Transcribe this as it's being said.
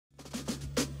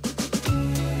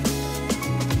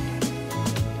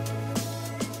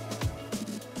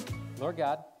Lord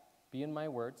God, be in my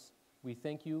words. We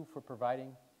thank you for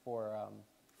providing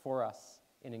for us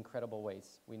in incredible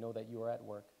ways. We know that you are at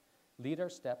work. Lead our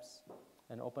steps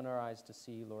and open our eyes to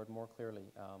see, Lord, more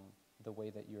clearly the way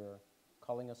that you're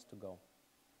calling us to go.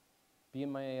 Be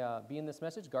in this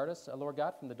message. Guard us, Lord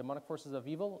God, from the demonic forces of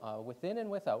evil within and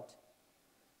without.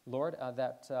 Lord,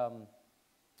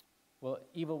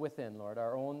 evil within, Lord,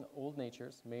 our own old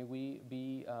natures. May we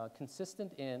be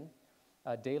consistent in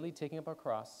daily taking up our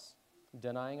cross,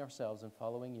 denying ourselves and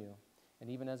following you. And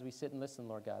even as we sit and listen,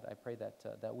 Lord God, I pray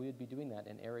that we would be doing that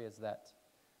in areas that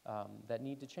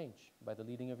need to change by the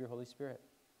leading of your Holy Spirit.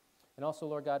 And also,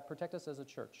 Lord God, protect us as a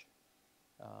church,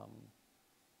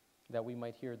 that we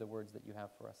might hear the words that you have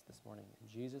for us this morning. In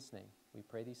Jesus' name, we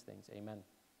pray these things. Amen.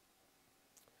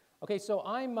 Okay, so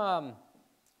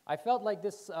I felt like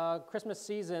this Christmas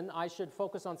season I should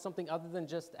focus on something other than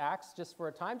just Acts, just for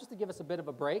a time, just to give us a bit of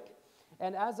a break.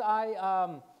 And as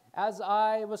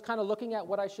I was kind of looking at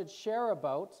what I should share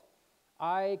about,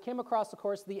 I came across, of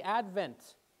course, the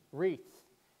Advent wreath,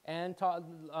 and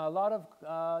a lot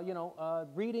of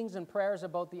readings and prayers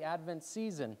about the Advent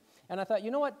season. And I thought,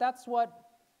 you know what? That's what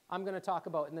I'm going to talk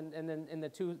about in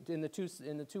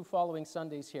the two following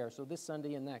Sundays here. So this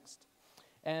Sunday and next.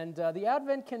 And the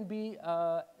Advent can be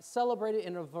celebrated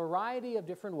in a variety of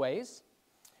different ways,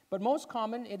 but most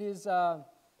common it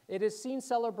is seen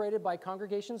celebrated by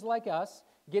congregations like us,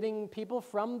 getting people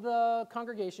from the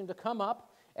congregation to come up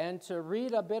and to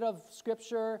read a bit of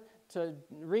Scripture, to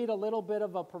read a little bit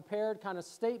of a prepared kind of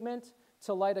statement,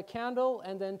 to light a candle,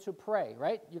 and then to pray,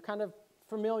 right? You're kind of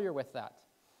familiar with that.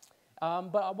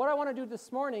 But what I want to do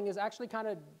this morning is actually kind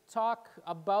of talk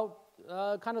about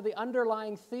kind of the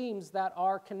underlying themes that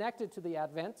are connected to the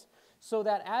Advent, so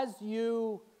that as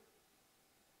you,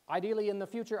 ideally in the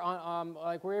future,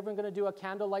 like we're even going to do a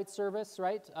candlelight service,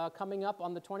 right, coming up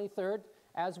on the 23rd,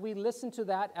 as we listen to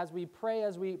that, as we pray,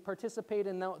 as we participate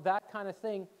in that kind of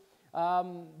thing,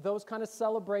 those kind of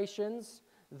celebrations,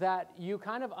 that you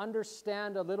kind of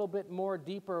understand a little bit more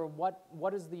deeper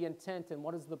what is the intent and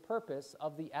what is the purpose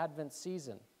of the Advent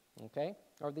season, okay,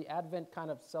 or the Advent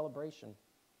kind of celebration.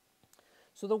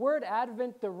 So the word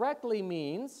Advent directly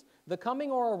means the coming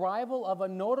or arrival of a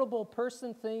notable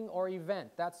person, thing, or event.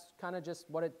 That's kind of just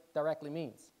what it directly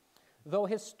means. Though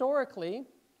historically,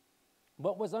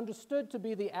 what was understood to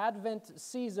be the Advent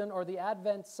season or the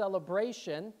Advent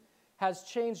celebration has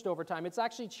changed over time. It's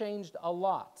actually changed a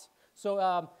lot.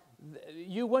 So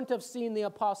you wouldn't have seen the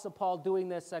Apostle Paul doing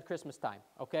this at Christmas time,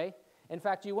 okay? In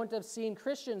fact, you wouldn't have seen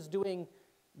Christians doing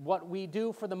what we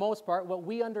do for the most part, what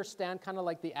we understand kind of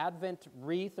like the Advent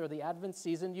wreath or the Advent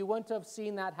season. You wouldn't have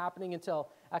seen that happening until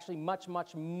actually much,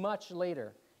 much, much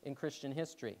later in Christian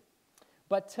history.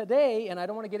 But today, and I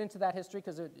don't want to get into that history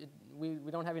because we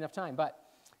don't have enough time, but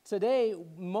today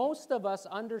most of us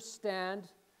understand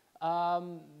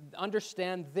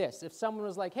this. If someone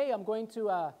was like, hey, I'm going to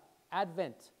a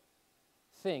Advent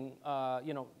thing,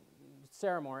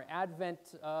 ceremony,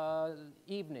 Advent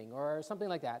evening, or something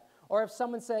like that. Or if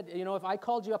someone said, if I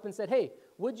called you up and said, hey,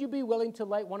 would you be willing to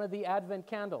light one of the Advent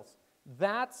candles?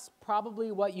 That's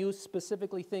probably what you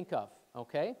specifically think of,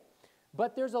 okay?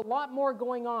 But there's a lot more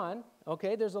going on,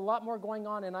 okay? There's a lot more going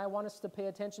on, and I want us to pay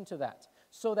attention to that.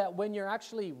 So that when you're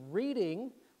actually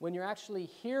reading, when you're actually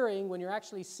hearing, when you're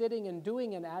actually sitting and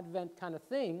doing an Advent kind of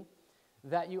thing,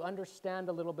 that you understand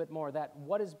a little bit more, that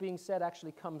what is being said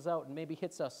actually comes out and maybe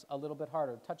hits us a little bit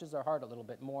harder, touches our heart a little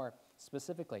bit more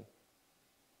specifically.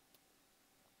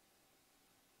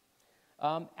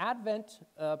 Advent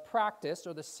practice,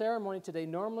 or the ceremony today,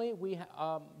 normally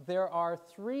there are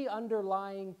three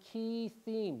underlying key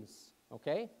themes,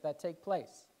 okay, that take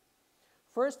place.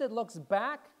 First, it looks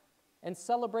back and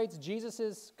celebrates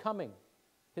Jesus' coming,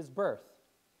 his birth.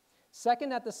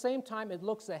 Second, at the same time, it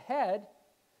looks ahead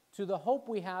to the hope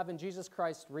we have in Jesus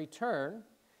Christ's return.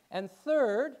 And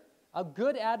third, a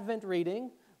good Advent reading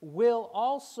will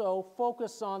also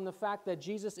focus on the fact that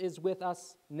Jesus is with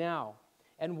us now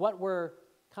and what we're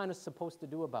kind of supposed to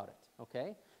do about it,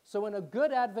 okay? So in a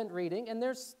good Advent reading, and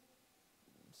there's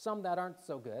some that aren't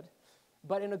so good,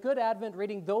 but in a good Advent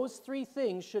reading, those three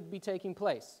things should be taking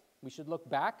place. We should look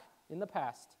back in the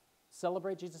past,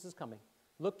 celebrate Jesus' coming,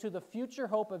 look to the future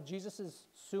hope of Jesus'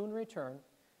 soon return,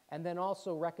 and then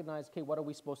also recognize, okay, what are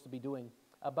we supposed to be doing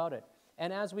about it?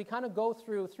 And as we kind of go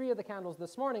through three of the candles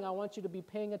this morning, I want you to be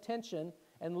paying attention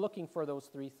and looking for those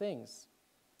three things.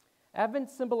 Advent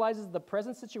symbolizes the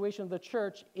present situation of the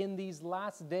church in these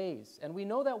last days. And we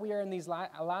know that we are in these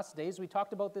last days. We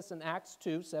talked about this in Acts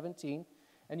 2:17,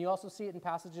 and you also see it in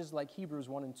passages like Hebrews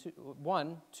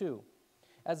 1:2.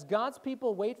 as God's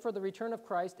people wait for the return of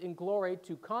Christ in glory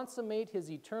to consummate his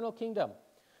eternal kingdom.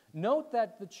 Note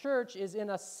that the church is in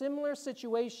a similar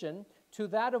situation to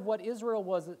that of what Israel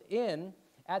was in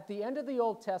at the end of the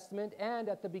Old Testament and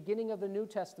at the beginning of the New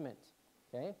Testament.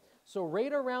 Okay? So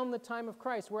right around the time of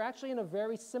Christ, we're actually in a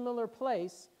very similar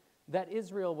place that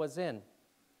Israel was in.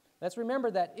 Let's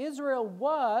remember that Israel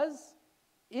was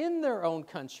in their own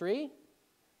country,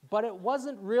 but it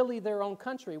wasn't really their own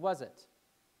country, was it?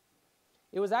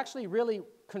 It was actually really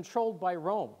controlled by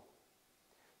Rome.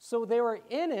 So they were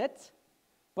in it,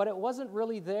 but it wasn't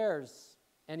really theirs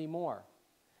anymore.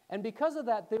 And because of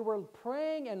that, they were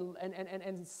praying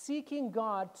and seeking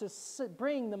God to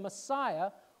bring the Messiah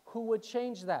who would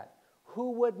change that,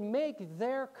 who would make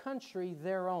their country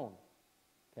their own.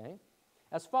 Okay?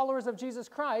 As followers of Jesus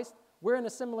Christ, we're in a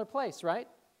similar place, right?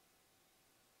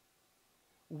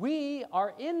 We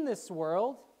are in this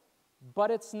world,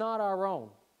 but it's not our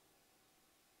own.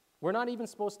 We're not even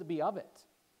supposed to be of it,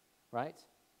 right?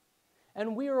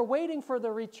 And we are waiting for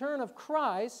the return of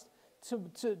Christ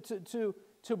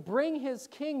to bring his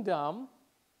kingdom,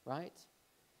 right?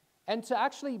 And to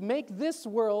actually make this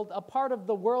world a part of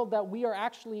the world that we are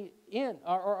actually in,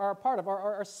 or are a part of, or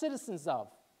are citizens of,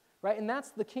 right? And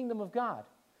that's the kingdom of God.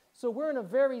 So we're in a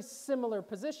very similar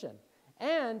position.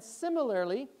 And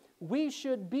similarly, we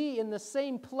should be in the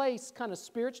same place kind of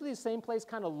spiritually, the same place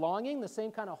kind of longing, the same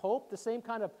kind of hope, the same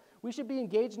kind of, we should be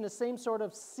engaged in the same sort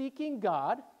of seeking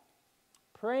God,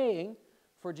 praying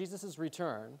for Jesus'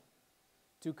 return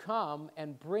to come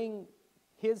and bring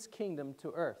his kingdom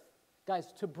to earth.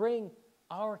 Guys, to bring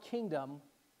our kingdom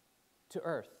to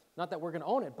earth. Not that we're going to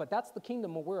own it, but that's the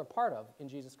kingdom we're a part of in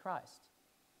Jesus Christ.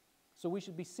 So we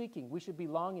should be seeking, we should be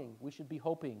longing, we should be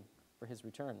hoping for his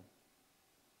return.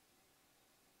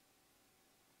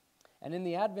 And in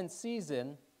the Advent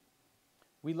season,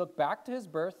 we look back to his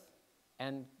birth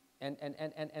and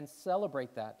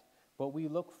celebrate that, but we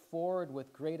look forward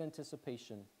with great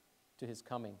anticipation to his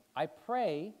coming. I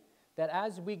pray that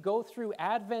as we go through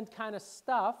Advent kind of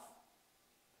stuff,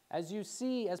 as you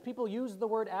see, as people use the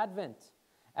word Advent,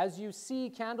 as you see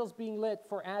candles being lit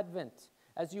for Advent,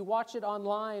 as you watch it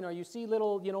online or you see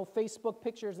little, Facebook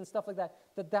pictures and stuff like that,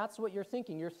 that's what you're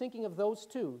thinking. You're thinking of those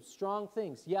two strong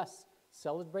things. Yes,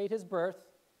 celebrate his birth.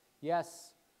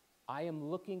 Yes, I am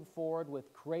looking forward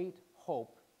with great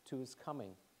hope to his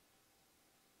coming.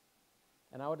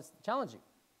 And I would challenge you.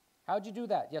 How'd you do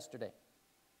that yesterday?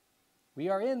 We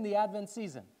are in the Advent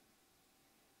season.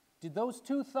 Did those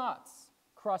two thoughts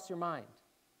cross your mind?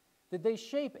 Did they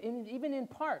shape, even in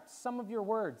part, some of your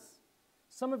words,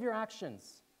 some of your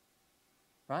actions?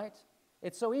 Right?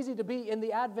 It's so easy to be in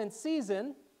the Advent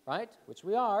season, right, which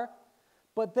we are,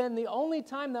 but then the only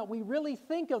time that we really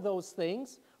think of those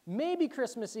things, maybe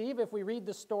Christmas Eve if we read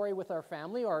the story with our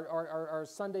family, or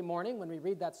Sunday morning when we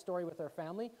read that story with our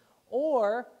family,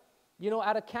 or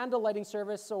at a candle lighting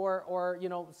service, or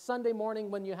Sunday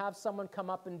morning when you have someone come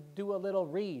up and do a little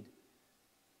read.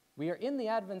 We are in the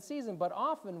Advent season, but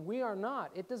often we are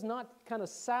not. It does not kind of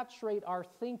saturate our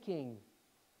thinking.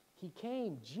 He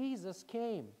came. Jesus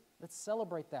came. Let's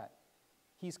celebrate that.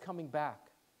 He's coming back.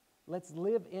 Let's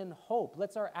live in hope.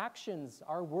 Let's our actions,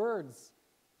 our words,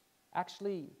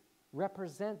 actually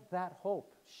represent that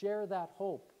hope, share that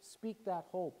hope, speak that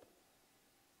hope.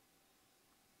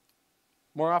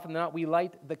 More often than not, we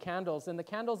light the candles, and the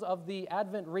candles of the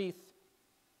Advent wreath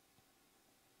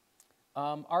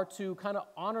are to kind of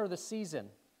honor the season.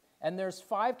 And there's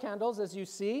 5 candles, as you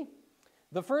see.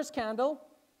 The first candle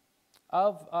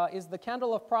is the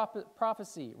candle of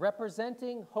prophecy,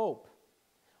 representing hope.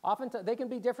 Often they can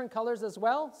be different colors as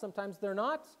well. Sometimes they're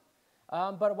not.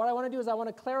 But what I want to do is I want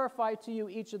to clarify to you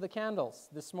each of the candles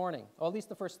this morning, or at least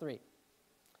the first 3.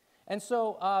 And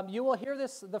so you will hear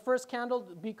the first candle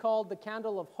be called the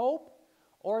candle of hope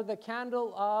or the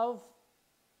candle of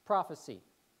prophecy.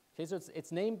 Okay, so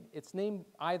it's named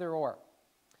either or.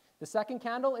 The second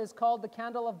candle is called the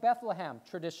candle of Bethlehem,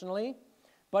 traditionally,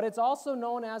 but it's also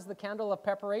known as the candle of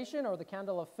preparation or the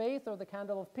candle of faith or the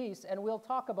candle of peace, and we'll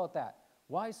talk about that.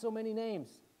 Why so many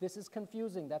names? This is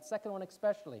confusing, that second one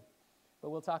especially,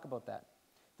 but we'll talk about that.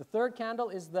 The third candle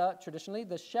is traditionally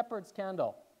the shepherd's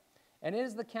candle, and it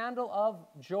is the candle of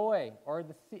joy, or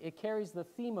it carries the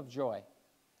theme of joy.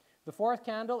 The fourth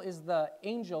candle is the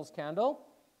angel's candle,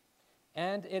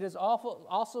 and it is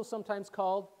also sometimes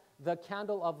called the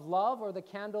candle of love or the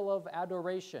candle of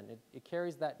adoration. It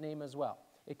carries that name as well.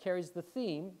 It carries the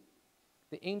theme.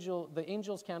 The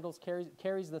angel's candles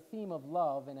carries the theme of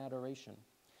love and adoration.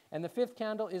 And the fifth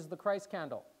candle is the Christ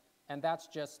candle, and that's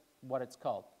just what it's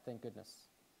called, thank goodness.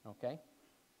 Okay?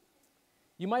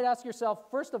 You might ask yourself,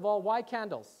 first of all, why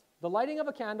candles? The lighting of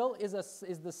a candle is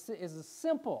a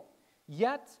simple,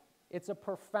 yet it's a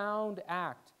profound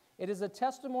act. It is a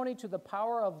testimony to the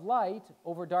power of light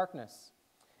over darkness.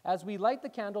 As we light the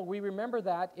candle, we remember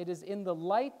that it is in the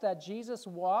light that Jesus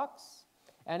walks,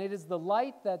 and it is the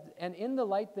light that, and in the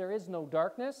light there is no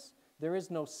darkness, there is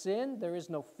no sin, there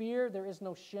is no fear, there is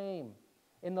no shame.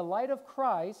 In the light of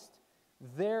Christ,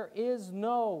 there is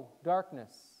no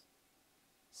darkness,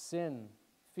 sin,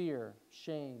 fear,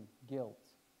 shame,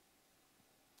 guilt.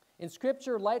 In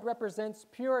Scripture, light represents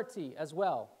purity as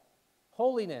well,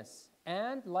 holiness,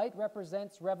 and light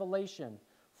represents revelation.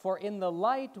 For in the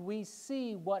light we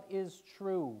see what is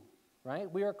true, right?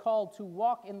 We are called to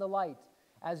walk in the light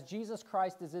as Jesus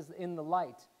Christ is in the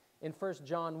light in 1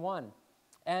 John 1.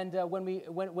 And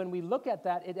when we look at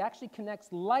that, it actually connects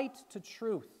light to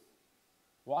truth.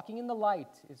 Walking in the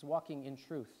light is walking in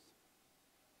truth.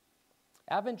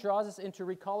 Advent draws us into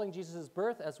recalling Jesus'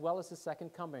 birth as well as his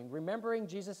second coming, remembering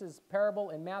Jesus'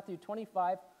 parable in Matthew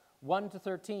 25,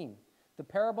 1-13, the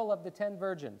parable of the 10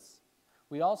 virgins.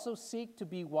 We also seek to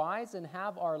be wise and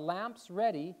have our lamps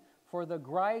ready for the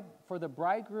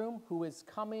bridegroom who is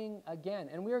coming again.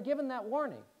 And we are given that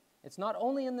warning. It's not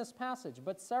only in this passage,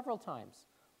 but several times.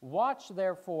 Watch,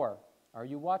 therefore. Are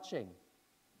you watching?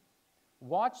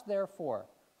 Watch, therefore,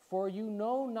 for you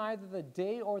know neither the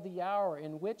day or the hour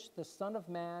in which the Son of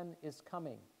Man is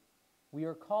coming. We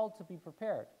are called to be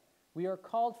prepared. We are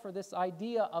called for this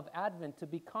idea of Advent to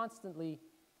be constantly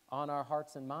on our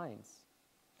hearts and minds.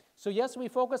 So yes, we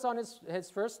focus on his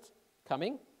first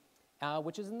coming,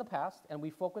 which is in the past, and we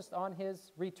focused on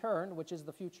his return, which is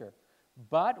the future.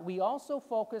 But we also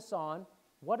focus on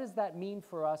what does that mean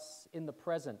for us in the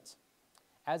present.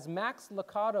 As Max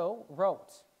Lucado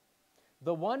wrote,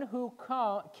 the one who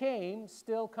came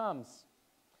still comes,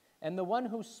 and the one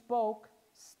who spoke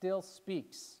still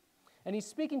speaks. And he's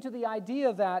speaking to the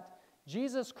idea that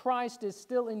Jesus Christ is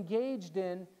still engaged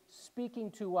in speaking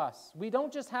to us. We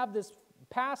don't just have this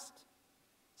past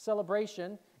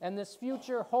celebration and this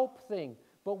future hope thing,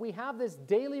 but we have this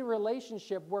daily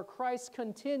relationship where Christ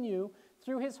continue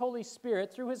through his Holy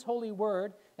Spirit, through his holy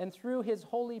word, and through his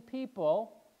holy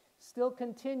people, still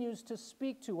continues to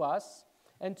speak to us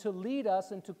and to lead us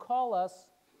and to call us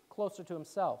closer to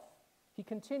himself. He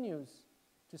continues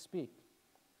to speak.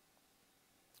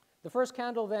 The first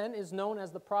candle then is known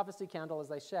as the prophecy candle,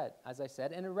 as I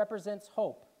said, and it represents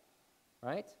hope,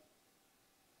 right?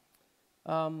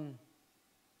 And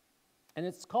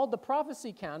it's called the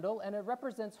prophecy candle, and it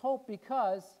represents hope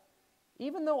because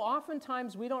even though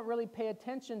oftentimes we don't really pay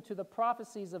attention to the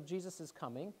prophecies of Jesus'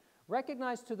 coming,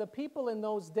 recognize to the people in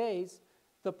those days,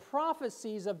 the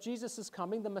prophecies of Jesus'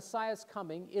 coming, the Messiah's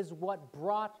coming, is what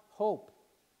brought hope.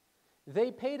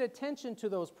 They paid attention to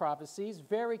those prophecies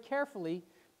very carefully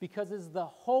because it's the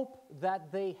hope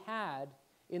that they had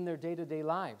in their day-to-day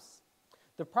lives.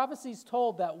 The prophecies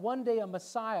told that one day a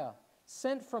Messiah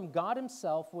sent from God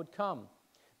himself would come,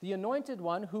 the anointed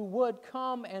one who would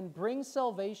come and bring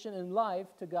salvation and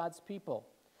life to God's people.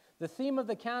 The theme of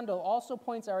the candle also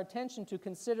points our attention to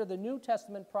consider the New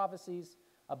Testament prophecies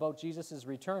about Jesus'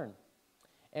 return.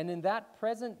 And in the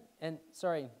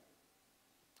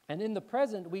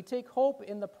present, we take hope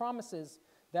in the promises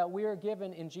that we are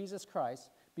given in Jesus Christ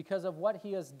because of what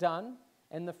he has done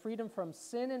and the freedom from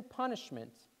sin and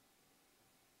punishment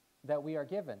that we are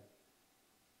given.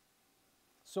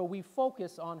 So we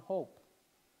focus on hope.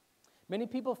 Many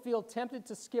people feel tempted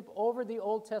to skip over the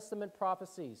Old Testament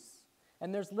prophecies,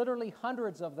 and there's literally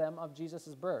hundreds of them of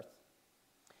Jesus' birth.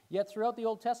 Yet throughout the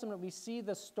Old Testament, we see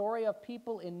the story of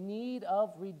people in need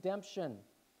of redemption,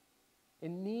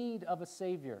 in need of a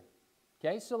Savior.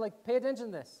 Okay, so pay attention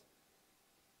to this.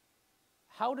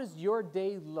 How does your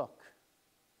day look?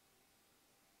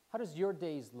 How does your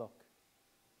days look?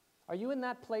 Are you in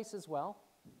that place as well?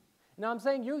 Now I'm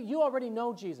saying you already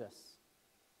know Jesus.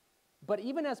 But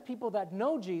even as people that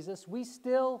know Jesus, we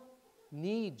still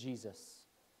need Jesus.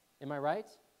 Am I right?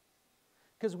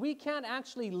 Because we can't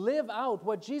actually live out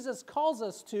what Jesus calls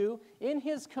us to in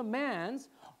his commands,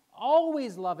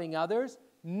 always loving others,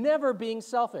 never being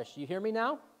selfish. You hear me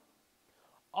now?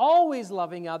 Always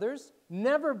loving others,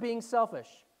 never being selfish.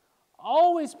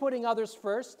 Always putting others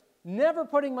first, never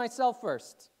putting myself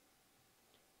first.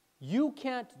 You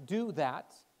can't do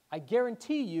that. I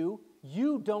guarantee you,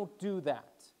 you don't do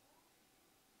that.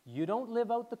 You don't live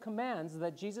out the commands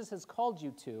that Jesus has called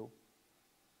you to,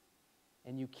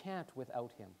 and you can't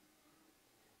without him.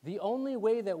 The only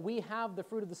way that we have the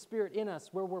fruit of the Spirit in us,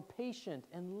 where we're patient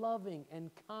and loving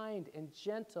and kind and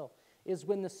gentle, is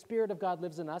when the Spirit of God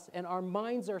lives in us and our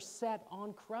minds are set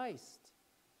on Christ.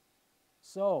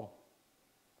 So,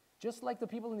 just like the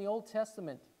people in the Old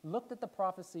Testament looked at the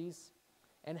prophecies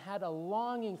and had a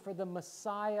longing for the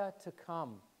Messiah to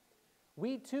come,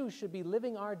 we too should be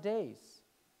living our days,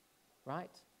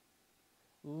 right?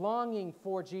 Longing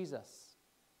for Jesus.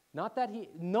 Not that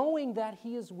knowing that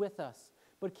he is with us,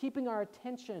 but keeping our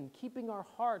attention, keeping our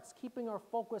hearts, keeping our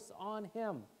focus on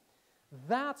him.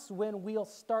 That's when we'll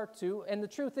start to, and the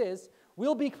truth is,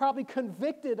 we'll be probably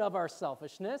convicted of our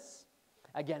selfishness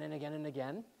again and again and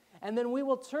again. And then we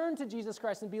will turn to Jesus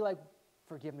Christ and be like,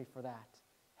 forgive me for that.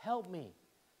 Help me.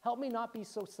 Help me not be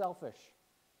so selfish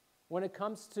when it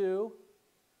comes to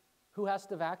who has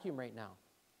to vacuum right now.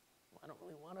 Well, I don't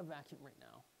really want to vacuum right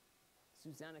now.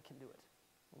 Susanna can do it.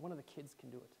 Or one of the kids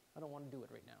can do it. I don't want to do it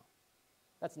right now.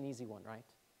 That's an easy one, right?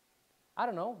 I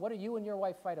don't know. What do you and your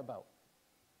wife fight about?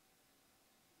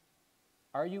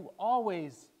 Are you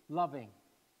always loving?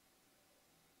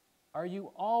 Are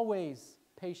you always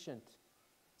patient?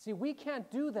 See, we can't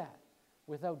do that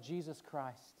without Jesus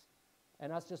Christ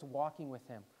and us just walking with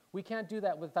him. We can't do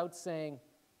that without saying,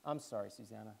 I'm sorry,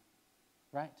 Susanna,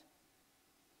 right?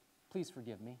 Please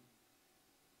forgive me.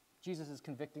 Jesus is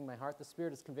convicting my heart. The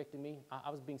Spirit is convicting me. I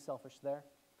was being selfish there.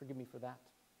 Forgive me for that.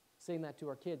 Saying that to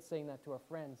our kids, saying that to our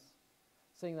friends,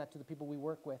 saying that to the people we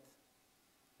work with.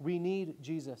 We need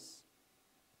Jesus.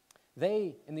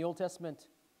 They, in the Old Testament,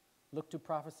 look to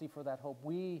prophecy for that hope.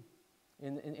 We,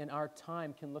 in our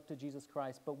time, can look to Jesus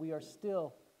Christ, but we are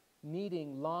still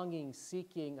needing, longing,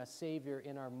 seeking a Savior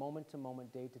in our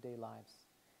moment-to-moment, day-to-day lives.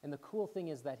 And the cool thing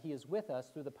is that he is with us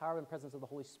through the power and presence of the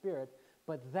Holy Spirit,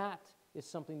 but that is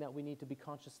something that we need to be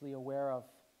consciously aware of.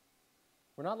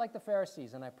 We're not like the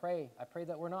Pharisees, and I pray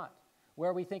that we're not,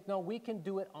 where we think, no, we can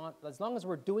do it as long as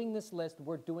we're doing this list,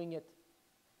 we're doing it,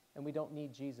 and we don't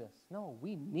need Jesus. No,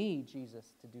 we need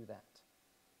Jesus to do that.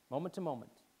 Moment to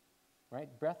moment, right?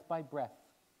 Breath by breath,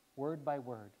 word by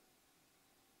word,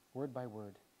 word by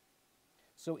word.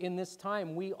 So in this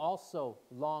time, we also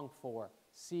long for,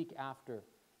 seek after,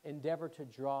 endeavor to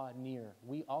draw near.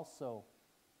 We also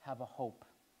have a hope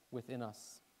within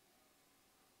us.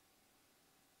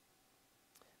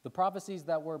 The prophecies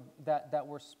that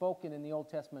were spoken in the Old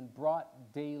Testament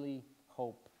brought daily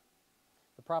hope.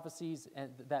 The prophecies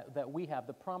that we have,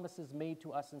 the promises made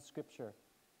to us in Scripture,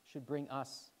 should bring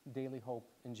us daily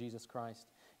hope in Jesus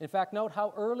Christ. In fact, note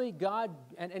how early God,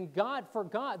 for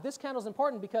God, this candle is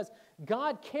important because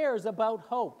God cares about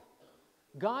hope.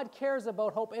 God cares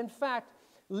about hope. In fact,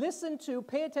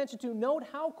 pay attention to, note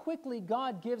how quickly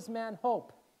God gives man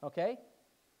hope, okay?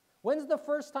 When's the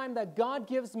first time that God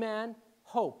gives man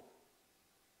hope?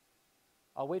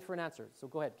 I'll wait for an answer, so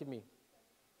go ahead, give me.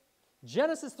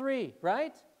 Genesis 3,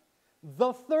 right?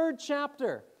 The third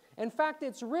chapter. In fact,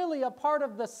 it's really a part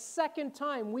of the second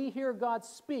time we hear God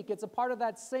speak. It's a part of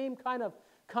that same kind of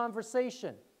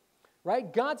conversation,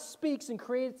 right? God speaks and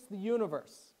creates the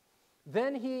universe.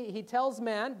 Then he tells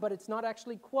man, but it's not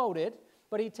actually quoted,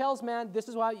 but he tells man, this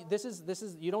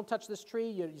is you don't touch this tree,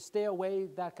 you stay away,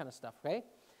 that kind of stuff, okay?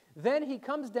 Then he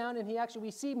comes down and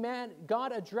we see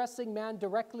God addressing man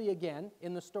directly again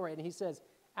in the story, and he says,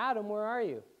 Adam, where are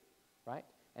you? Right?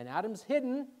 And Adam's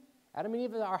hidden. Adam and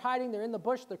Eve are hiding. They're in the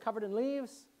bush. They're covered in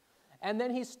leaves. And then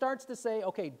he starts to say,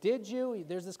 okay,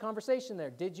 there's this conversation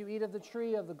there. Did you eat of the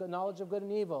tree of the knowledge of good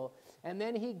and evil? And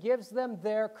then he gives them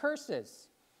their curses.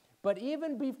 But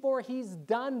even before he's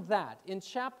done that, in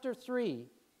chapter 3,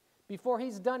 before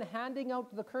he's done handing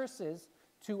out the curses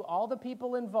to all the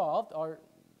people involved, or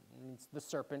the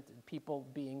serpent, people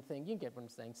being thing, you get what I'm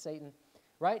saying, Satan,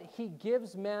 right? He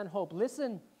gives man hope.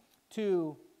 Listen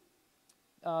to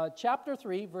chapter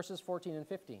 3, verses 14 and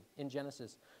 15 in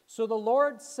Genesis. So the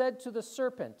Lord said to the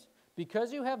serpent,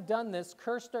 because you have done this,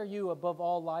 cursed are you above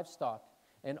all livestock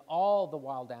and all the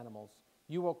wild animals.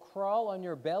 You will crawl on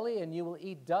your belly and you will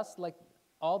eat dust like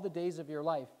all the days of your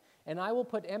life. And I will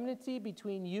put enmity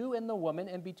between you and the woman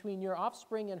and between your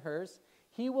offspring and hers.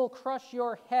 He will crush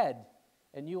your head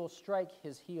and you will strike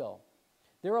his heel.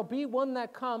 There will be one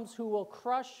that comes who will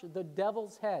crush the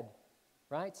devil's head,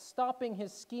 right? Stopping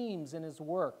his schemes and his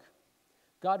work.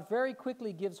 God very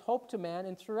quickly gives hope to man,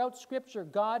 and throughout Scripture,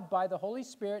 God, by the Holy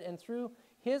Spirit and through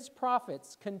his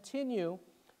prophets, continue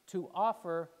to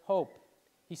offer hope.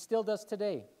 He still does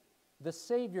today. The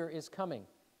Savior is coming.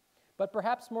 But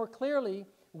perhaps more clearly,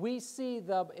 we see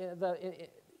the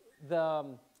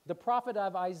prophet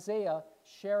of Isaiah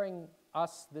sharing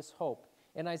us this hope.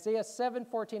 In Isaiah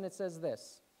 7:14, it says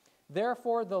this,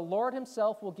 therefore the Lord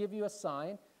himself will give you a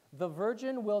sign. The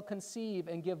virgin will conceive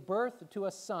and give birth to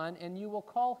a son, and you will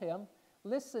call him,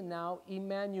 listen now,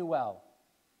 Emmanuel.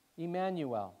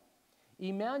 Emmanuel.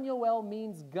 Emmanuel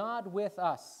means God with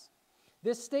us.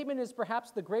 This statement is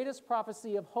perhaps the greatest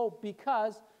prophecy of hope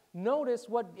because notice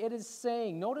what it is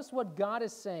saying. Notice what God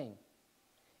is saying.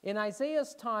 In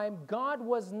Isaiah's time, God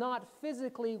was not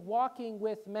physically walking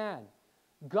with man.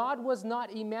 God was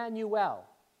not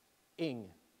Emmanuel-ing,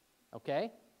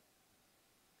 okay?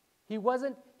 He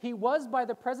was by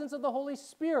the presence of the Holy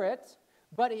Spirit,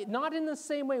 but not in the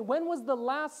same way. When was the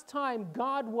last time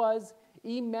God was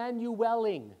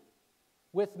Emmanueling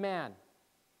with man?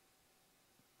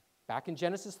 Back in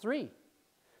Genesis 3.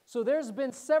 So there's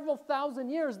been several thousand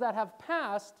years that have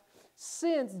passed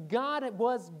since God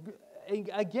was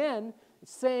again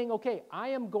saying, okay, I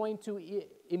am going to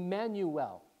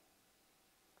Emmanuel.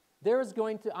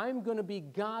 I'm going to be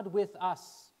God with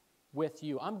us, with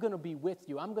you. I'm going to be with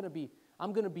you. I'm going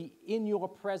to be in your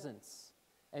presence,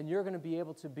 and you're going to be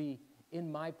able to be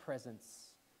in my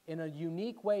presence in a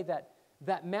unique way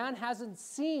that man hasn't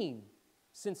seen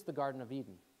since the Garden of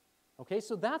Eden. Okay,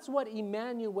 so that's what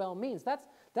Emmanuel means.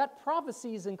 That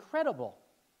prophecy is incredible.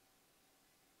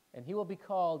 And he will be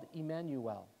called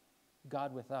Emmanuel,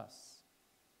 God with us.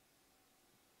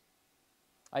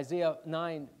 Isaiah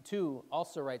 9:2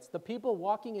 also writes, "The people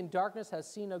walking in darkness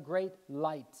has seen a great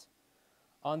light.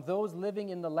 On those living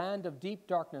in the land of deep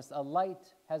darkness, a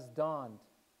light has dawned."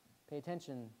 Pay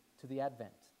attention to the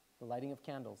Advent, the lighting of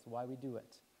candles, why we do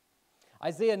it.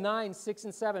 Isaiah 9:6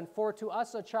 and 7, "For to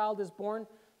us a child is born,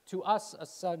 to us a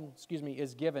son,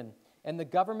 is given, and the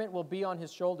government will be on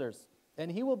his shoulders.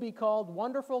 And he will be called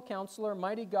Wonderful Counselor,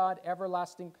 Mighty God,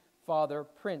 Everlasting Father,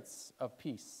 Prince of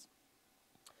Peace.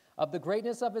 Of the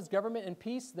greatness of his government and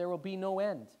peace there will be no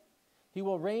end. He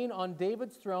will reign on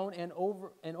David's throne and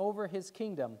over his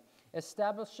kingdom,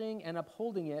 establishing and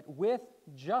upholding it with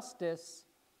justice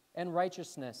and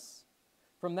righteousness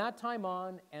from that time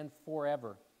on and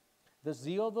forever. The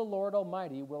zeal of the Lord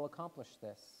Almighty will accomplish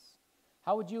this."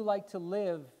 How would you like to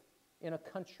live in a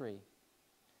country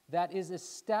that is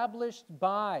established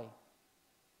by,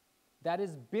 that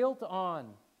is built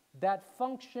on, that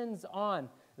functions on,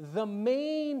 the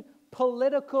main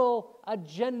political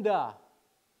agenda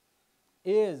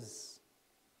is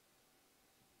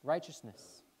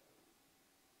righteousness,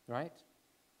 right?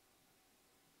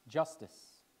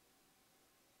 Justice,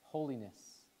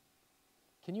 holiness.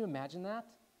 Can you imagine that?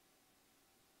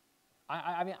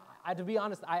 I mean, to be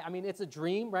honest, I mean, it's a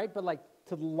dream, right? But like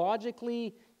to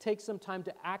logically take some time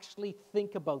to actually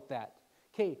think about that.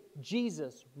 Okay,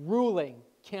 Jesus ruling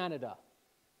Canada.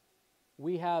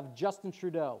 We have Justin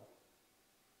Trudeau.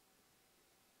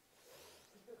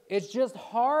 It's just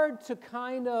hard to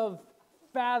kind of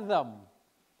fathom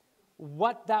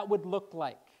what that would look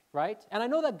like, right? And I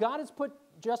know that God has put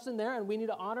Justin there, and we need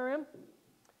to honor him,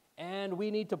 and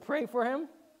we need to pray for him,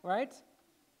 right?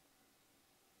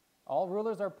 All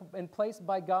rulers are in place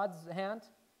by God's hand,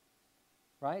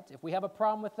 right? If we have a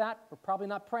problem with that, we're probably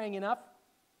not praying enough,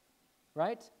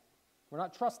 right? We're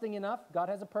not trusting enough. God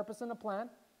has a purpose and a plan.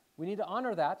 We need to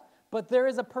honor that. But there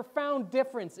is a profound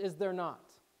difference, is there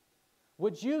not?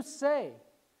 Would you say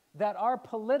that our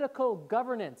political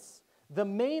governance, the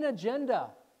main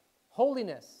agenda,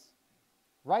 holiness,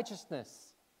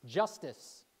 righteousness,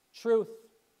 justice, truth,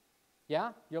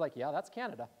 yeah? You're like, yeah, that's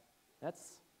Canada.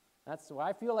 That's why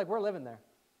I feel like we're living there,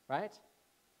 right?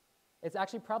 It's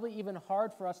actually probably even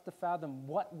hard for us to fathom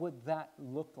what would that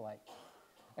look like.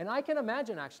 And I can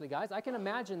imagine, actually, guys, I can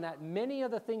imagine that many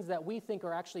of the things that we think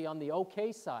are actually on the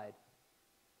okay side,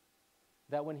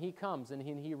 that when he comes and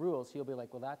he rules, he'll be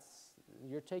like, well,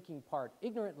 you're taking part,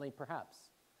 ignorantly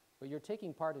perhaps, but you're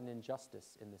taking part in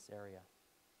injustice in this area.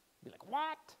 Be like,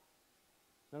 what?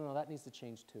 No, that needs to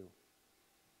change too,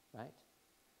 right?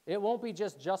 It won't be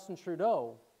just Justin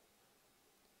Trudeau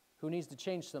who needs to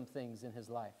change some things in his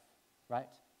life, right?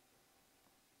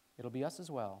 It'll be us as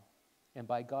well. And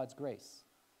by God's grace,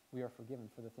 we are forgiven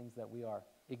for the things that we are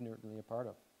ignorantly a part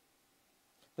of.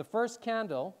 The first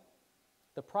candle,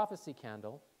 the prophecy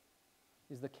candle,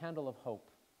 is the candle of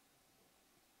hope.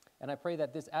 And I pray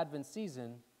that this Advent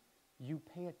season, you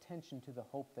pay attention to the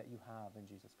hope that you have in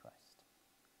Jesus Christ.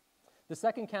 The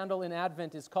second candle in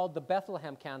Advent is called the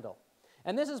Bethlehem candle.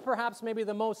 And this is perhaps maybe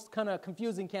the most kind of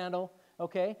confusing candle,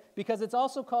 okay? Because it's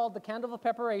also called the candle of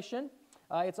preparation.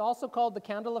 It's also called the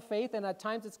candle of faith, and at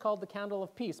times it's called the candle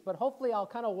of peace. But hopefully I'll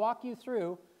kind of walk you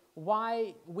through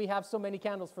why we have so many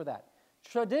candles for that.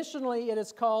 Traditionally, it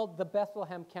is called the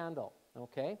Bethlehem candle,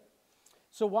 okay?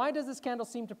 So why does this candle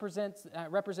seem to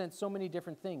represent so many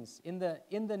different things? In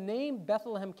the name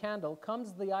Bethlehem candle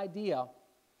comes the idea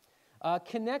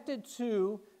connected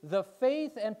to the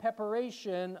faith and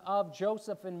preparation of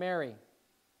Joseph and Mary.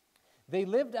 They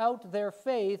lived out their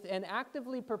faith and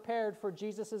actively prepared for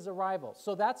Jesus' arrival.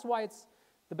 So that's why it's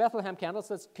the Bethlehem candle,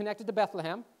 so it's connected to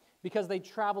Bethlehem because they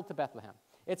traveled to Bethlehem.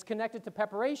 It's connected to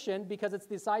preparation because it's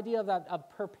this idea of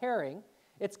preparing.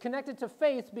 It's connected to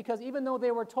faith because even though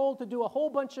they were told to do a whole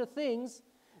bunch of things,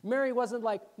 Mary wasn't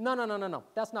like, no,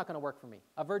 that's not going to work for me.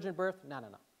 A virgin birth, no.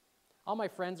 All my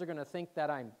friends are going to think that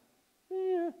I'm,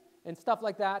 and stuff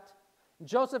like that.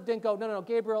 Joseph didn't go, no,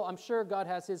 Gabriel, I'm sure God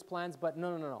has his plans, but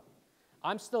no.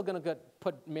 I'm still going to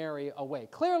put Mary away.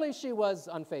 Clearly she was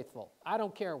unfaithful. I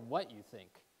don't care what you think,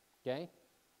 okay?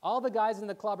 All the guys in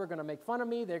the club are going to make fun of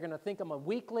me. They're going to think I'm a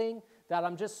weakling, that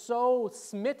I'm just so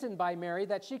smitten by Mary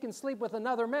that she can sleep with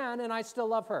another man and I still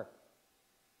love her.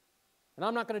 And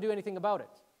I'm not going to do anything about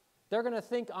it. They're going to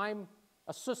think I'm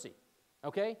a sissy,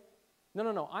 okay?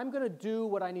 No. I'm going to do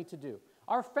what I need to do.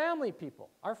 Our family people,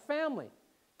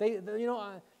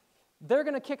 they're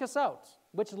going to kick us out,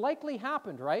 which likely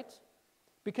happened, right?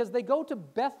 Because they go to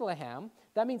Bethlehem.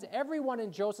 That means everyone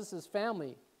in Joseph's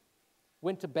family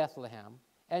went to Bethlehem,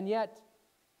 and yet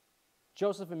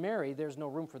Joseph and Mary, there's no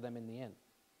room for them in the inn.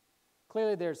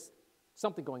 Clearly there's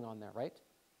something going on there, right?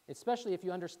 Especially if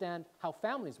you understand how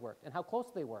families worked and how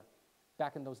close they were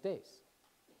back in those days.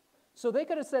 So they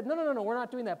could have said, no, we're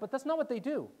not doing that, but that's not what they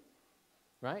do,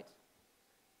 right?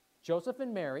 Joseph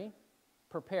and Mary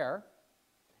prepare,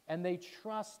 and they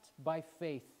trust by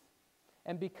faith.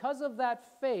 And because of that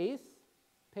faith,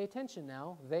 pay attention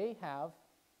now, they have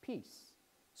peace.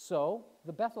 So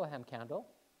the Bethlehem candle,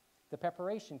 the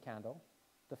preparation candle,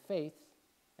 the faith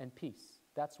and peace.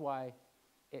 That's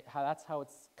how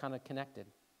it's kind of connected.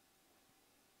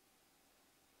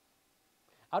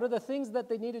 Out of the things that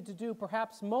they needed to do,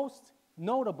 perhaps most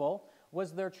notable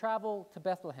was their travel to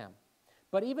Bethlehem.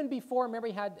 But even before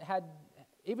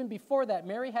that,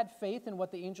 Mary had faith in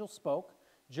what the angel spoke.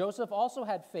 Joseph also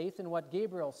had faith in what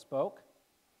Gabriel spoke.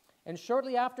 And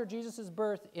shortly after Jesus'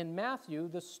 birth in Matthew,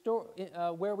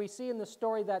 where we see in the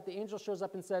story that the angel shows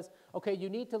up and says, okay, you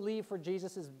need to leave for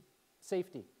Jesus'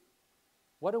 safety.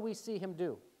 What do we see him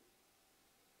do?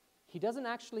 He doesn't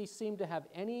actually seem to have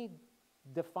any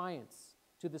defiance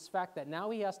to this fact that now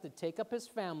he has to take up his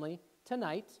family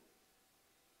tonight,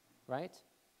 right,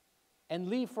 and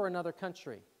leave for another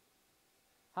country.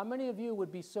 How many of you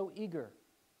would be so eager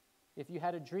if you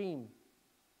had a dream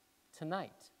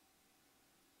tonight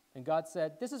and God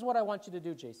said, this is what I want you to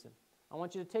do, Jason. I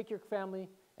want you to take your family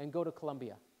and go to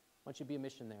Colombia. I want you to be a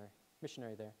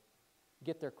missionary there.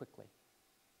 Get there quickly.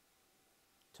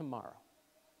 Tomorrow.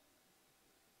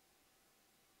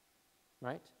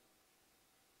 Right?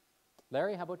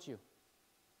 Larry, how about you?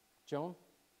 Joan?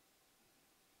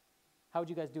 How would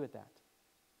you guys do at that?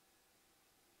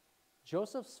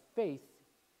 Joseph's faith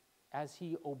as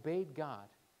he obeyed God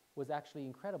was actually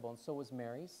incredible, and so was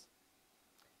Mary's.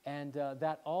 And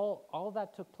that all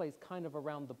that took place kind of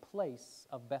around the place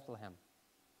of Bethlehem.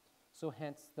 So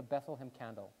hence the Bethlehem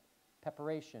candle,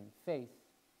 preparation, faith.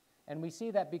 And we see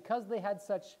that because they had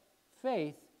such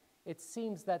faith, it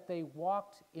seems that they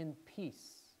walked in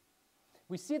peace.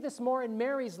 We see this more in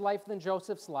Mary's life than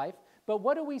Joseph's life, but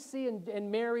what do we see in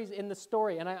Mary's in the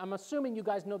story? And I'm assuming you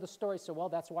guys know the story so well,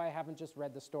 that's why I haven't just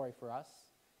read the story for us.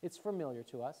 It's familiar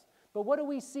to us. But what do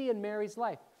we see in Mary's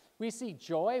life? We see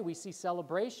joy, we see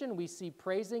celebration, we see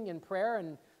praising and prayer,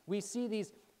 and we see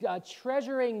these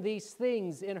treasuring these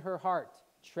things in her heart.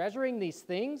 Treasuring these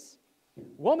things?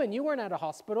 Woman, you weren't at a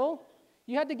hospital.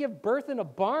 You had to give birth in a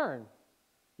barn.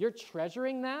 You're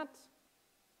treasuring that?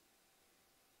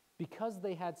 Because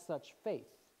they had such faith.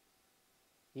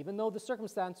 Even though the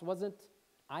circumstance wasn't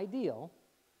ideal,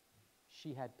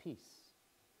 she had peace.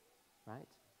 Right?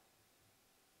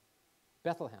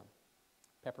 Bethlehem.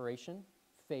 Preparation,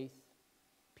 faith,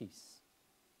 peace.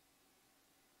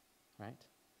 Right?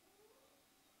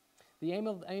 The aim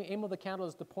of the candle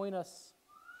is to point us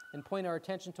and point our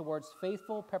attention towards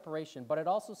faithful preparation, but it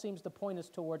also seems to point us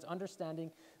towards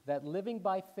understanding that living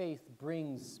by faith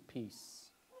brings peace.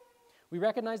 We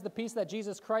recognize the peace that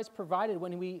Jesus Christ provided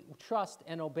when we trust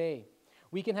and obey.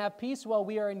 We can have peace while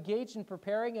we are engaged in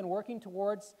preparing and working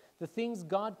towards the things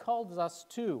God calls us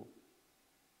to.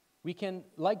 We can,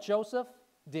 like Joseph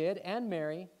did and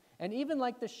Mary, and even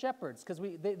like the shepherds, because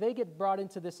they get brought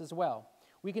into this as well.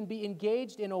 We can be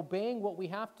engaged in obeying what we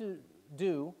have to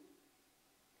do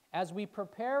as we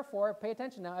prepare for, pay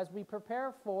attention now, as we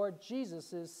prepare for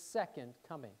Jesus' second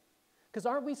coming. Because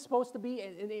aren't we supposed to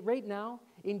be, right now,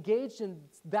 engaged in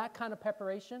that kind of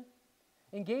preparation?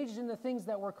 Engaged in the things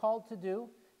that we're called to do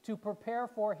to prepare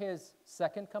for his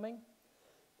second coming?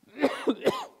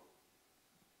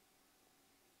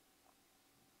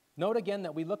 Note again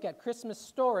that we look at Christmas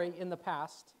story in the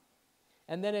past,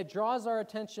 and then it draws our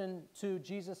attention to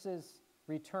Jesus'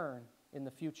 return in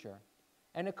the future.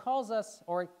 And it calls us,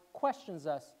 or it questions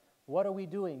us, what are we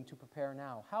doing to prepare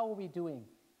now? How are we doing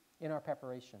in our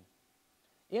preparation?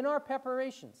 In our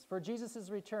preparations for Jesus'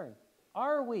 return,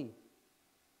 are we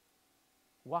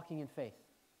walking in faith?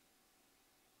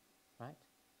 Right?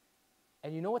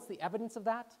 And you know what's the evidence of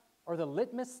that? Or the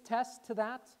litmus test to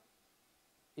that?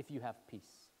 If you have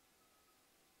peace.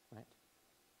 Right?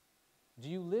 Do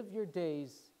you live your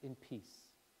days in peace,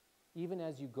 even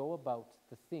as you go about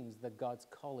the things that God's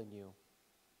calling you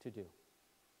to do?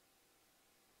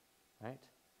 Right?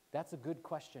 That's a good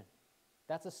question.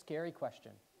 That's a scary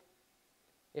question.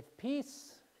 If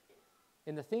peace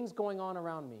in the things going on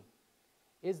around me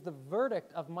is the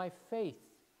verdict of my faith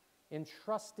in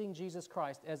trusting Jesus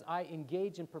Christ as I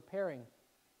engage in preparing,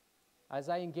 as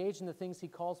I engage in the things He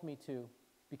calls me to,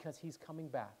 because He's coming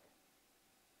back,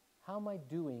 how am I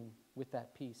doing with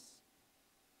that peace?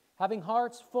 Having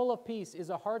hearts full of peace is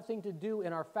a hard thing to do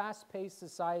in our fast-paced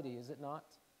society, is it not?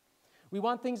 We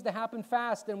want things to happen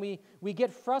fast, and we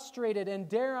get frustrated and,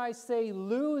 dare I say,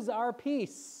 lose our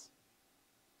peace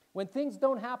when things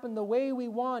don't happen the way we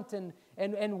want and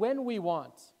when we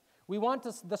want. We want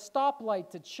the stoplight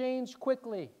to change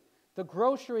quickly, the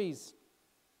grocery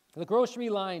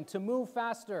line to move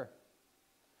faster.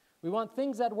 We want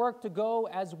things at work to go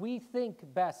as we think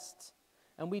best,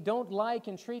 and we don't like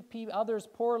and treat others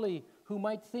poorly who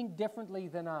might think differently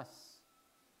than us.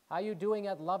 How are you doing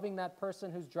at loving that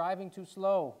person who's driving too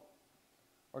slow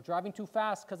or driving too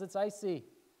fast because it's icy?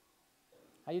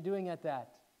 How are you doing at that?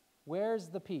 Where's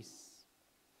the peace?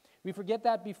 We forget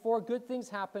that before good things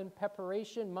happen,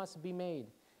 preparation must be made.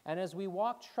 And as we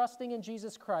walk trusting in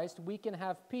Jesus Christ, we can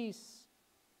have peace,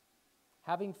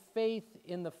 having faith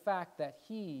in the fact that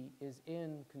He is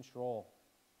in control.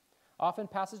 Often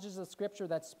passages of Scripture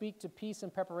that speak to peace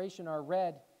and preparation are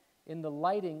read in the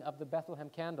lighting of the Bethlehem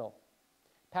candle.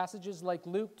 Passages like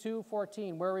Luke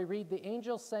 2:14, where we read, the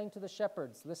angels sang to the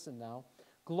shepherds, listen now,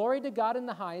 glory to God in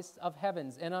the highest of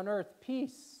heavens, and on earth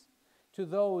peace to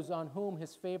those on whom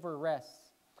His favor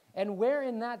rests. And where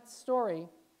in that story,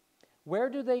 where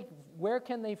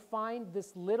can they find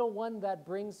this little one that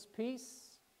brings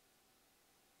peace?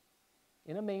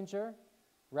 In a manger,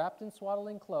 wrapped in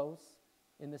swaddling clothes,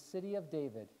 in the city of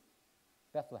David,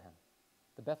 Bethlehem.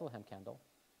 The Bethlehem candle,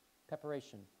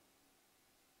 preparation,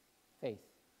 faith,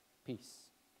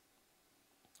 peace.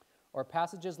 Or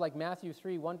passages like Matthew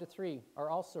 3:1-3 are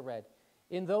also read.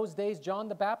 In those days, John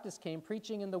the Baptist came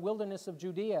preaching in the wilderness of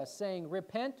Judea, saying,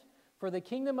 repent, for the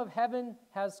kingdom of heaven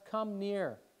has come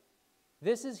near.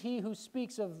 This is he who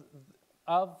speaks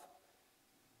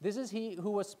this is he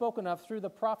who was spoken of through the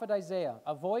prophet Isaiah,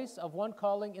 a voice of one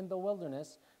calling in the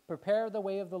wilderness, prepare the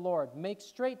way of the Lord, make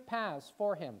straight paths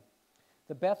for him.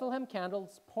 The Bethlehem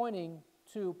candles pointing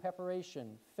to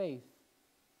preparation, faith,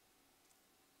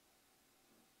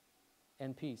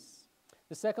 and peace.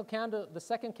 The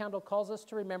second candle calls us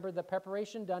to remember the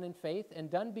preparation done in faith and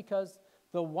done because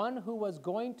the one who was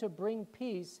going to bring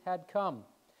peace had come.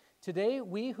 Today,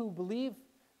 we who believe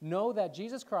know that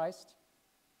Jesus Christ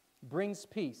brings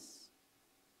peace.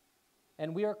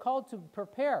 And we are called to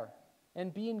prepare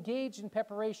and be engaged in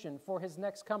preparation for His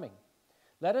next coming.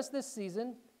 Let us this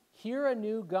season hear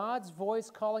anew God's voice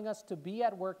calling us to be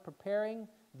at work preparing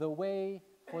the way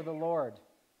for the Lord.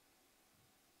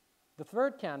 The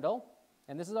third candle,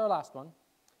 and this is our last one,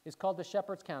 is called the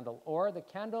shepherd's candle, or the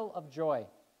candle of joy.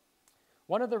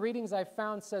 One of the readings I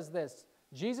found says this,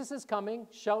 Jesus is coming,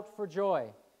 shout for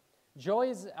joy. Joy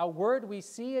is a word we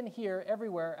see and hear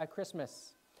everywhere at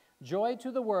Christmas. Joy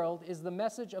to the world is the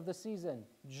message of the season.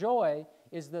 Joy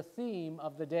is the theme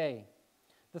of the day.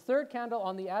 The third candle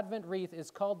on the Advent wreath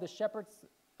is called the shepherd's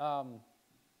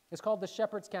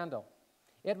candle.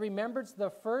 It remembers the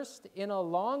first in a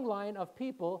long line of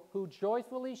people who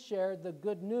joyfully shared the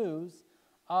good news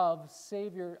of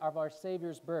our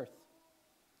Savior's birth.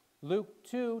 Luke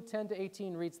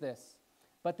 2:10-18 reads this.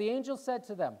 But the angel said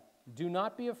to them, do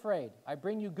not be afraid. I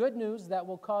bring you good news that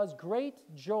will cause great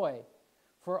joy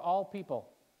for all people.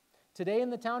 Today in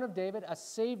the town of David, a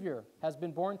Savior has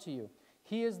been born to you.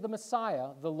 He is the Messiah,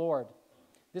 the Lord.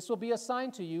 This will be a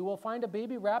sign to you. You will find a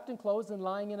baby wrapped in clothes and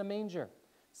lying in a manger.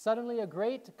 Suddenly a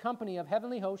great company of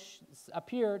heavenly hosts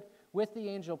appeared with the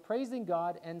angel, praising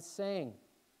God and saying,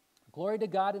 glory to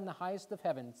God in the highest of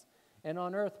heavens, and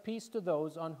on earth peace to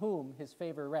those on whom His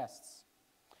favor rests.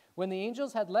 When the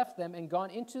angels had left them and gone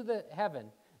into the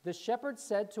heaven, the shepherds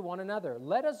said to one another,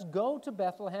 let us go to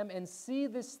Bethlehem and see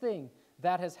this thing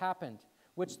that has happened,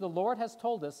 which the Lord has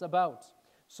told us about.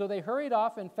 So they hurried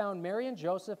off and found Mary and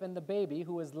Joseph and the baby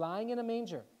who was lying in a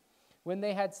manger. When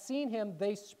they had seen him,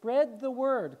 they spread the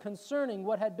word concerning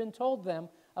what had been told them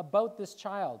about this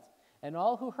child. And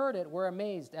all who heard it were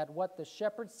amazed at what the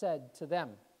shepherds said to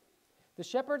them. The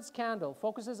shepherd's candle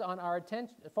focuses our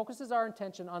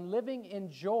attention on living in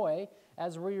joy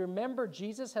as we remember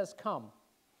Jesus has come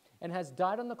and has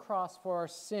died on the cross for our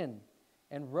sin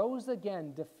and rose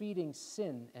again, defeating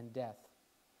sin and death.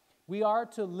 We are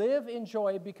to live in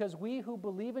joy because we who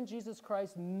believe in Jesus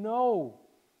Christ know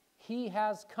He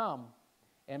has come,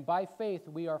 and by faith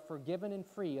we are forgiven and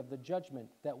free of the judgment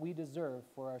that we deserve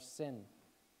for our sin.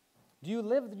 Do you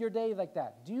live your day like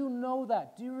that? Do you know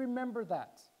that? Do you remember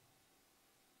that?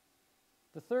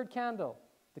 The third candle,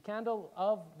 the candle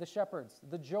of the shepherds,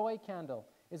 the joy candle,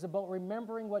 is about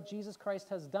remembering what Jesus Christ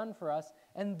has done for us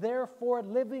and therefore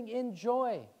living in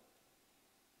joy.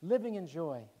 Living in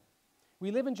joy.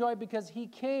 We live in joy because He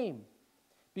came,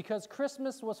 because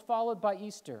Christmas was followed by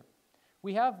Easter.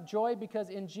 We have joy because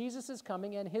in Jesus'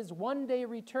 coming and His one-day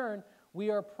return, we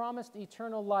are promised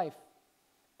eternal life,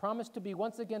 promised to be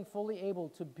once again fully able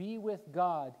to be with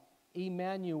God,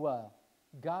 Emmanuel,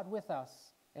 God with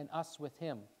us, and us with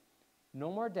Him.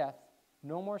 No more death,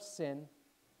 no more sin.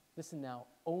 Listen now,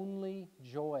 only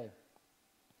joy.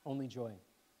 Only joy.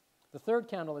 The third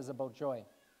candle is about joy.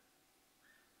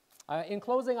 In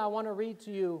closing, I want to read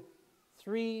to you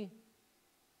three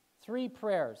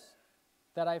prayers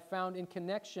that I found in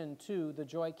connection to the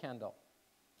joy candle.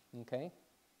 Okay?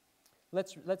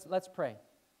 Let's pray.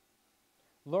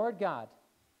 Lord God,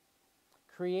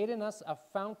 create in us a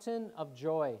fountain of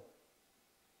joy.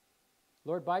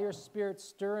 Lord, by your Spirit,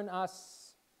 stir in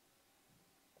us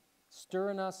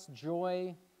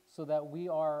joy so that we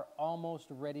are almost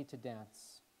ready to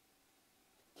dance.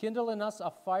 Kindle in us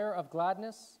a fire of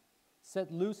gladness,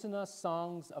 set loose in us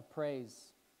songs of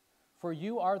praise. For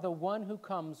you are the one who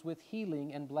comes with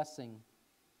healing and blessing,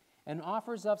 and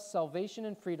offers us salvation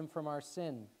and freedom from our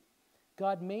sin.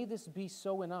 God, may this be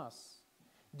so in us.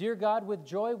 Dear God, with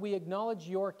joy we acknowledge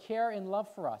your care and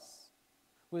love for us.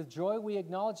 With joy, we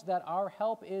acknowledge that our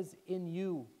help is in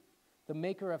you, the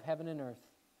maker of heaven and earth,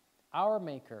 our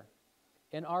maker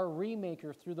and our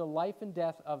remaker through the life and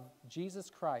death of Jesus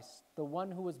Christ, the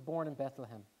one who was born in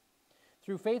Bethlehem.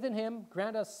 Through faith in Him,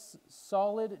 grant us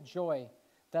solid joy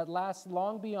that lasts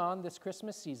long beyond this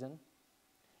Christmas season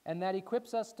and that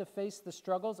equips us to face the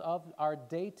struggles of our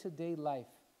day-to-day life.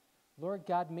 Lord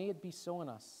God, may it be so in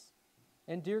us.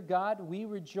 And dear God, we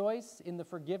rejoice in the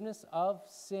forgiveness of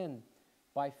sin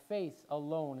by faith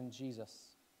alone in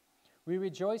Jesus. We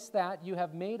rejoice that you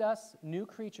have made us new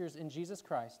creatures in Jesus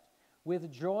Christ.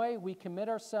 With joy, we commit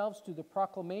ourselves to the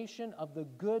proclamation of the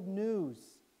good news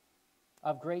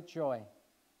of great joy.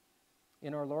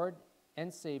 In our Lord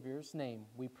and Savior's name,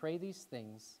 we pray these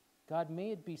things. God,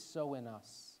 may it be so in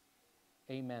us.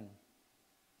 Amen.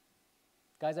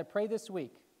 Guys, I pray this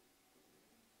week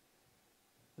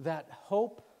that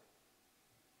hope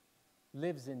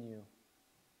lives in you.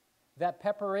 That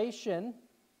preparation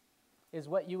is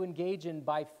what you engage in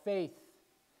by faith,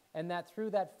 and that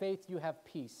through that faith you have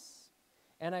peace.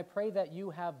 And I pray that you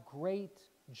have great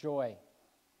joy.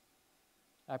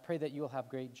 I pray that you'll have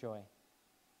great joy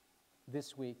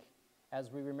this week as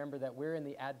we remember that we're in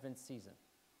the Advent season,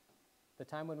 the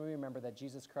time when we remember that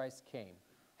Jesus Christ came.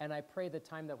 And I pray the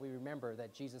time that we remember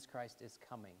that Jesus Christ is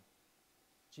coming.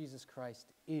 Jesus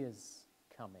Christ is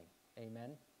coming.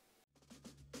 Amen.